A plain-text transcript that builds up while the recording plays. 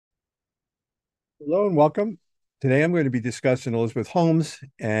Hello and welcome. Today I'm going to be discussing Elizabeth Holmes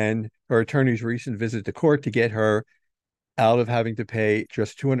and her attorney's recent visit to court to get her out of having to pay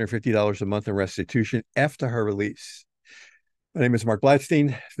just $250 a month in restitution after her release. My name is Mark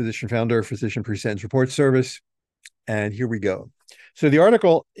Blatstein, physician founder, Physician Pre-Sentence Report Service, and here we go. So the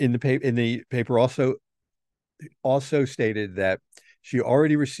article in the paper also stated that she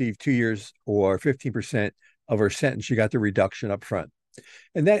already received 2 years or 15% of her sentence. She got the reduction up front.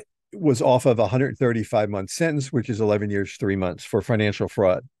 And that was off of a 135-month sentence, which is 11 years, 3 months for financial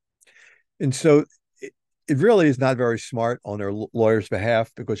fraud. And so it really is not very smart on her lawyer's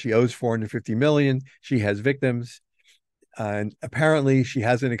behalf because she owes 450 million. She has victims. And apparently she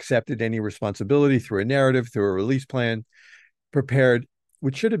hasn't accepted any responsibility through a narrative, through a release plan prepared,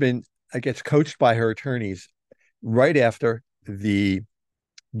 which should have been, I guess, coached by her attorneys right after the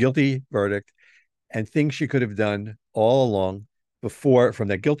guilty verdict and things she could have done all along before, from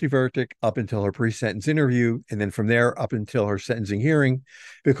that guilty verdict up until her pre-sentence interview, and then from there up until her sentencing hearing.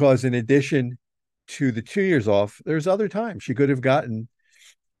 Because in addition to the 2 years off, there's other times she could have gotten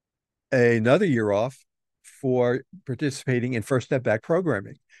another year off for participating in First Step Back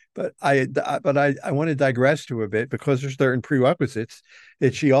programming. But I want to digress to a bit because there's certain prerequisites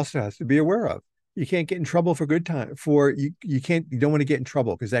that she also has to be aware of. You can't get in trouble for good time for you don't want to get in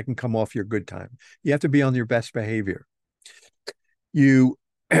trouble because that can come off your good time. You have to be on your best behavior. You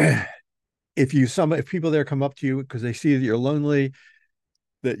if people there come up to you because they see that you're lonely,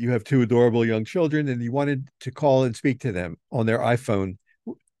 that you have two adorable young children, and you wanted to call and speak to them on their iPhone,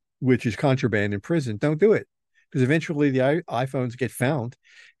 which is contraband in prison, don't do it because eventually the iPhones get found.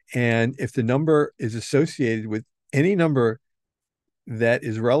 And if the number is associated with any number that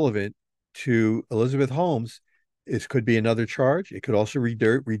is relevant to Elizabeth Holmes, it could be another charge. It could also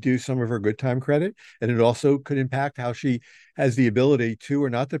reduce some of her good time credit, and it also could impact how she has the ability to or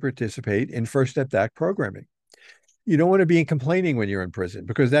not to participate in First Step Back programming. You don't want to be complaining when you're in prison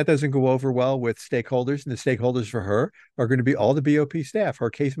because that doesn't go over well with stakeholders. And the stakeholders for her are going to be all the BOP staff,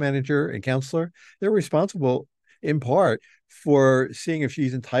 her case manager and counselor. They're responsible in part for seeing if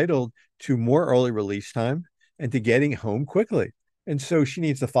she's entitled to more early release time and to getting home quickly. And so she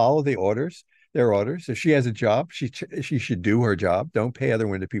needs to follow their orders. If she has a job, she should do her job. Don't pay other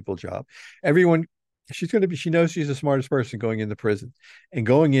women people's job. Everyone, she knows she's the smartest person going into prison. And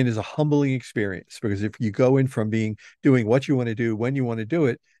going in is a humbling experience because if you go in from doing what you want to do when you want to do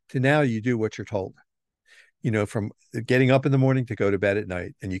it to now you do what you're told, from getting up in the morning to go to bed at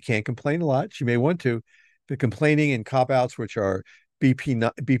night. And you can't complain a lot. She may want to, but complaining and cop outs, which are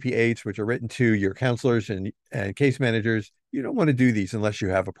BP8s, which are written to your counselors and case managers, you don't want to do these unless you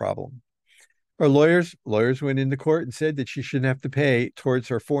have a problem. Our lawyers went into court and said that she shouldn't have to pay towards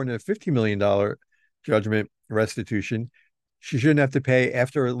her $450 million judgment restitution. She shouldn't have to pay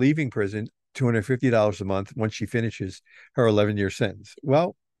after leaving prison $250 a month once she finishes her 11-year sentence.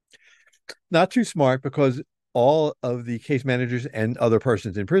 Well, not too smart because all of the case managers and other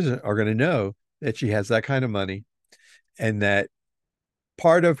persons in prison are going to know that she has that kind of money and that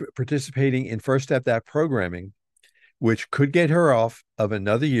part of participating in First Step That programming, which could get her off of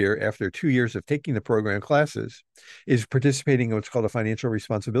another year after 2 years of taking the program classes, is participating in what's called a financial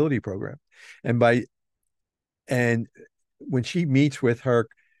responsibility program. And by and when she meets with her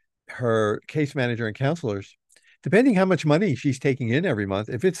case manager and counselors, depending how much money she's taking in every month,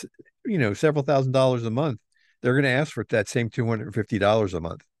 if it's several $1,000s a month, they're going to ask for that same $250 a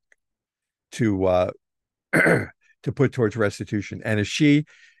month to to put towards restitution. And if she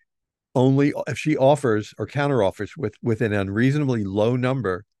offers or counter offers with an unreasonably low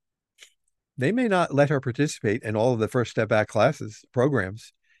number, they may not let her participate in all of the First Step Back classes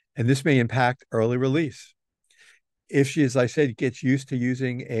programs, and this may impact early release. If she, as I said, gets used to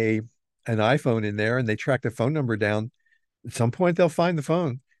using an iPhone in there and they track the phone number down, at some point they'll find the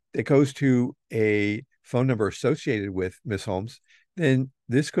phone that goes to a phone number associated with Miss Holmes, then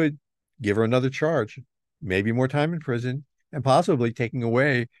this could give her another charge, maybe more time in prison, and possibly taking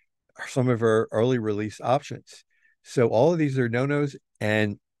away some of her early release options. So all of these are no-nos.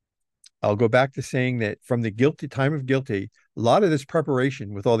 And I'll go back to saying that from the guilty time of guilty, a lot of this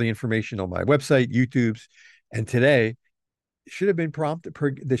preparation with all the information on my website, YouTube's, and today should have been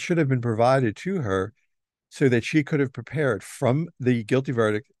that should have been provided to her so that she could have prepared from the guilty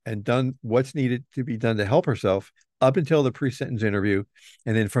verdict and done what's needed to be done to help herself up until the pre-sentence interview,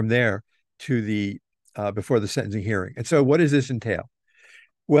 and then from there to the before the sentencing hearing. And so, what does this entail?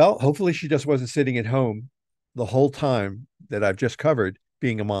 Well, hopefully, she just wasn't sitting at home the whole time that I've just covered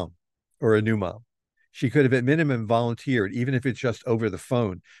being a mom or a new mom. She could have, at minimum, volunteered, even if it's just over the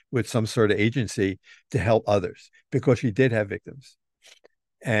phone with some sort of agency to help others, because she did have victims.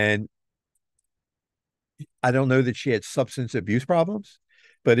 And I don't know that she had substance abuse problems,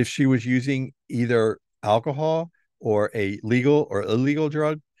 but if she was using either alcohol or a legal or illegal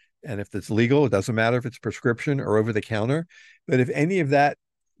drug, and if it's legal, it doesn't matter if it's prescription or over the counter. But if any of that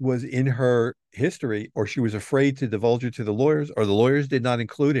was in her history, or she was afraid to divulge it to the lawyers, or the lawyers did not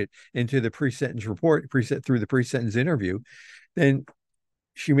include it into the pre-sentence report, preset through the pre-sentence interview, then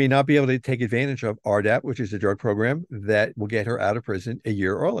she may not be able to take advantage of RDAP, which is a drug program that will get her out of prison a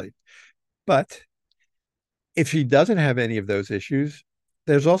year early. But if she doesn't have any of those issues,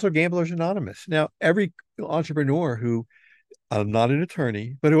 there's also Gamblers Anonymous. Now, every entrepreneur who, I'm not an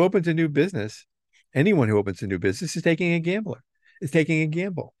attorney, but who opens a new business, anyone who opens a new business is taking a gambler, is taking a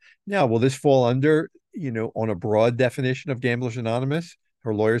gamble. Now, will this fall under, on a broad definition of Gamblers Anonymous?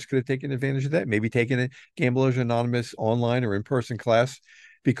 Her lawyers could have taken advantage of that, maybe taken a Gamblers Anonymous online or in-person class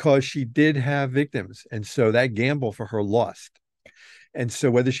because she did have victims. And so that gamble for her lost. And so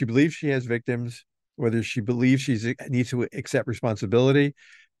whether she believes she has victims, whether she believes she needs to accept responsibility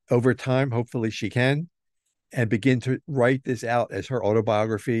over time, hopefully she can, and begin to write this out as her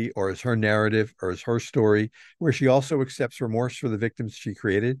autobiography or as her narrative or as her story, where she also accepts remorse for the victims she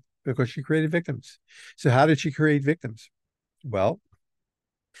created because she created victims. So how did she create victims? Well,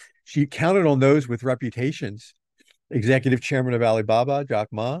 she counted on those with reputations. Executive chairman of Alibaba, Jack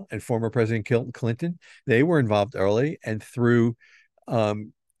Ma, and former President Clinton, they were involved early, and through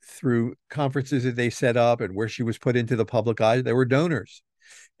conferences that they set up and where she was put into the public eye, they were donors.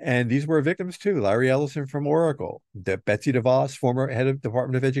 And these were victims too. Larry Ellison from Oracle, Betsy DeVos, former head of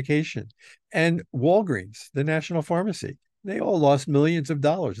Department of Education, and Walgreens, the national pharmacy. They all lost millions of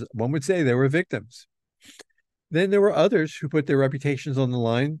dollars. One would say they were victims. Then there were others who put their reputations on the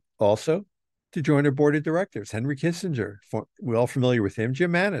line also to join their board of directors. Henry Kissinger, we're all familiar with him.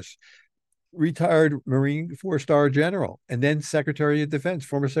 Jim Mattis, retired Marine four-star general, and then Secretary of Defense,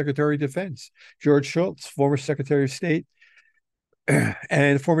 former Secretary of Defense. George Shultz, former Secretary of State,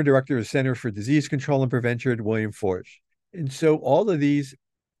 and former director of the Center for Disease Control and Prevention, William Forge. And so all of these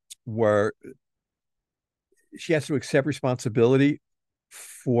were, she has to accept responsibility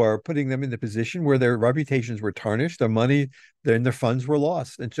for putting them in the position where their reputations were tarnished, their money, then their funds were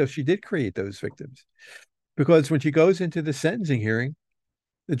lost. And so she did create those victims. Because when she goes into the sentencing hearing,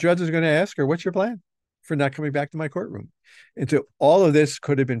 the judge is going to ask her, what's your plan for not coming back to my courtroom? And so all of this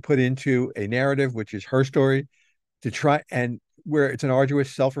could have been put into a narrative, which is her story, to try and where it's an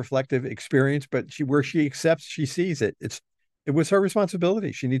arduous, self-reflective experience, but where she accepts, she sees it. It was her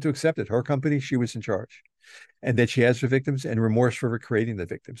responsibility. She needs to accept it. Her company, she was in charge, and that she has the victims and remorse for creating the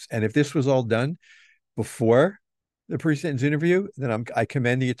victims. And if this was all done before the pre-sentence interview, then I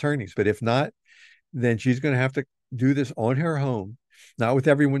commend the attorneys. But if not, then she's going to have to do this on her home, not with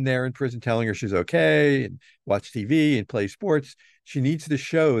everyone there in prison telling her she's okay and watch TV and play sports. She needs to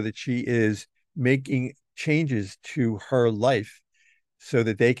show that she is making changes to her life so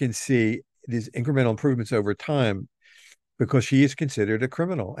that they can see these incremental improvements over time, because she is considered a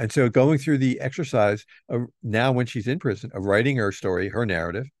criminal. And so going through the exercise of now, when she's in prison, of writing her story, her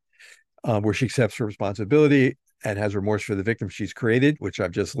narrative, where she accepts her responsibility and has remorse for the victims she's created, which I've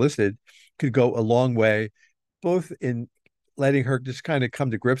just listed, could go a long way, both in letting her just kind of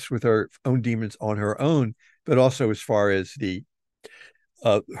come to grips with her own demons on her own, but also as far as the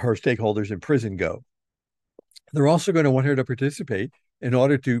her stakeholders in prison go. They're also going to want her to participate. In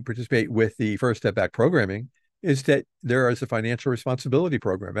order to participate with the First Step Back programming, is that there is a financial responsibility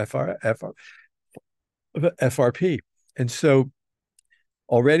program, FRP. And so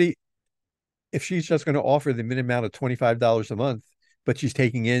already, if she's just going to offer the minimum amount of $25 a month, but she's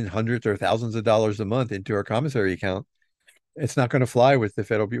taking in hundreds or thousands of dollars a month into her commissary account, it's not going to fly with the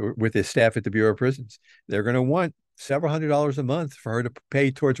federal Bureau, with the staff at the Bureau of Prisons. They're going to want several $100s a month for her to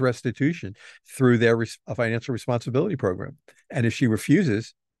pay towards restitution through their financial responsibility program. And if she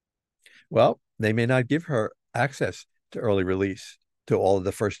refuses, well, they may not give her access to early release, to all of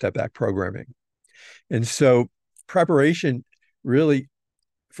the First Step Back programming. And so preparation really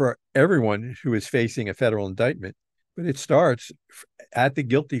for everyone who is facing a federal indictment, but it starts at the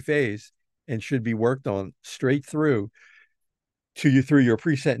guilty phase and should be worked on straight through your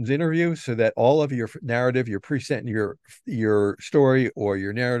pre-sentence interview, so that all of your narrative, your pre-sentence, your story or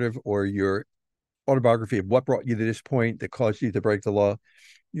your narrative or your autobiography of what brought you to this point that caused you to break the law,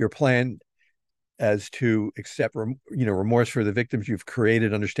 your plan as to accept remorse for the victims you've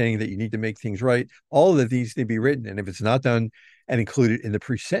created, understanding that you need to make things right. All of these need to be written, and if it's not done and included in the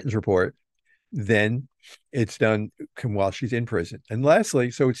pre-sentence report, then it's done while she's in prison. And lastly,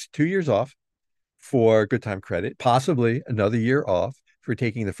 so it's 2 years off for good time credit, possibly another year off for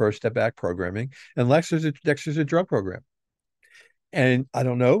taking the First Step Back programming, unless there's a drug program. And I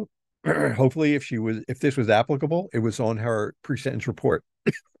don't know, Hopefully, if this was applicable, it was on her pre-sentence report.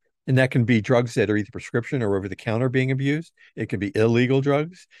 And that can be drugs that are either prescription or over the counter being abused. It can be illegal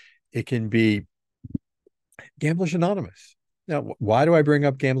drugs. It can be Gamblers Anonymous. Now, why do I bring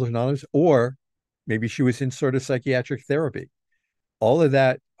up Gamblers Anonymous? Or maybe she was in sort of psychiatric therapy. All of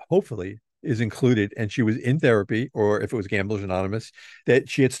that, hopefully, is included. And she was in therapy, or if it was Gamblers Anonymous, that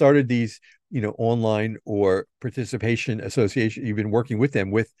she had started these, online or participation association, you've been working with them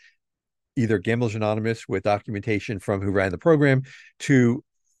with either Gamblers Anonymous with documentation from who ran the program to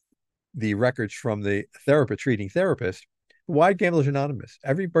the records from the treating therapist. Why Gamblers Anonymous?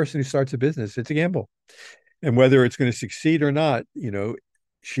 Every person who starts a business, it's a gamble. And whether it's going to succeed or not,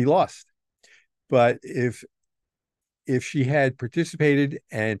 she lost. But if she had participated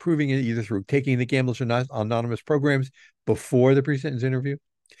and proving it either through taking the Gamblers Anonymous programs before the pre-sentence interview,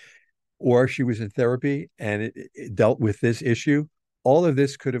 or she was in therapy and it dealt with this issue, all of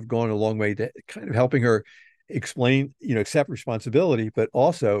this could have gone a long way to kind of helping her explain, accept responsibility, but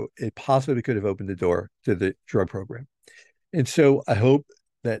also it possibly could have opened the door to the drug program. And so I hope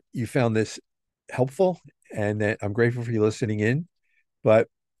that you found this helpful and that I'm grateful for you listening in. But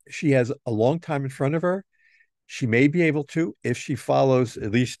she has a long time in front of her. She may be able to, if she follows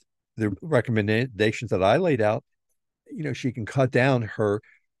at least the recommendations that I laid out, she can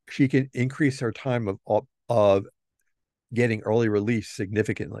she can increase her time of getting early release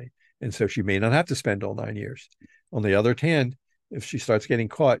significantly. And so she may not have to spend all 9 years. On the other hand, if she starts getting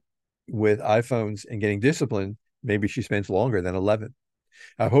caught with iPhones and getting disciplined, maybe she spends longer than 11.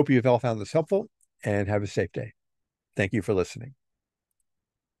 I hope you've all found this helpful and have a safe day. Thank you for listening.